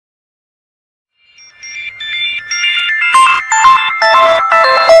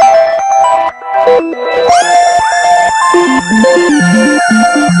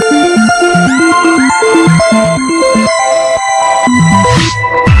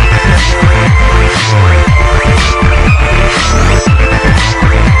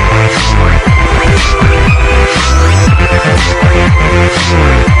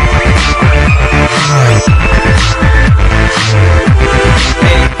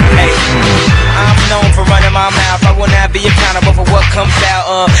comes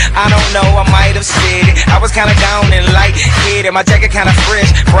out. I don't know, I might have said it. I was kinda down and light-headed. My jacket kinda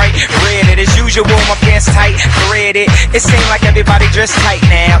fresh, bright red. As usual, my pants tight, threaded. It seemed like everybody dressed tight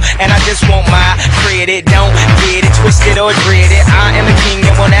now, and I just want my credit. Don't get it twisted or dreaded. I am the king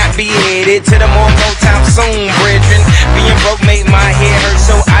and will not be headed to the more no time soon, brethren. Being broke made my head hurt,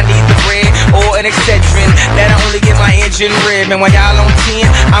 so I need the bread or an Excedrin that'll only get my engine revving. While y'all on 10,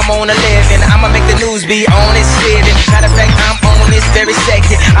 I'm on 11. I'ma make the news be on at 7. Matter of fact, I'm on this very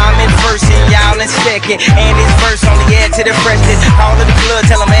second. I'm in first and y'all in second, and this verse only add to the freshness. All of the blood,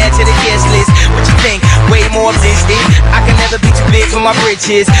 tell them add to the guest list. What you think? Way more business. I can never be too big for my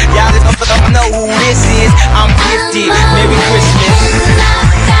britches. Y'all just don't know who this is. I'm gifted. Merry Christmas.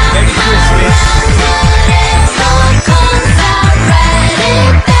 Merry Christmas.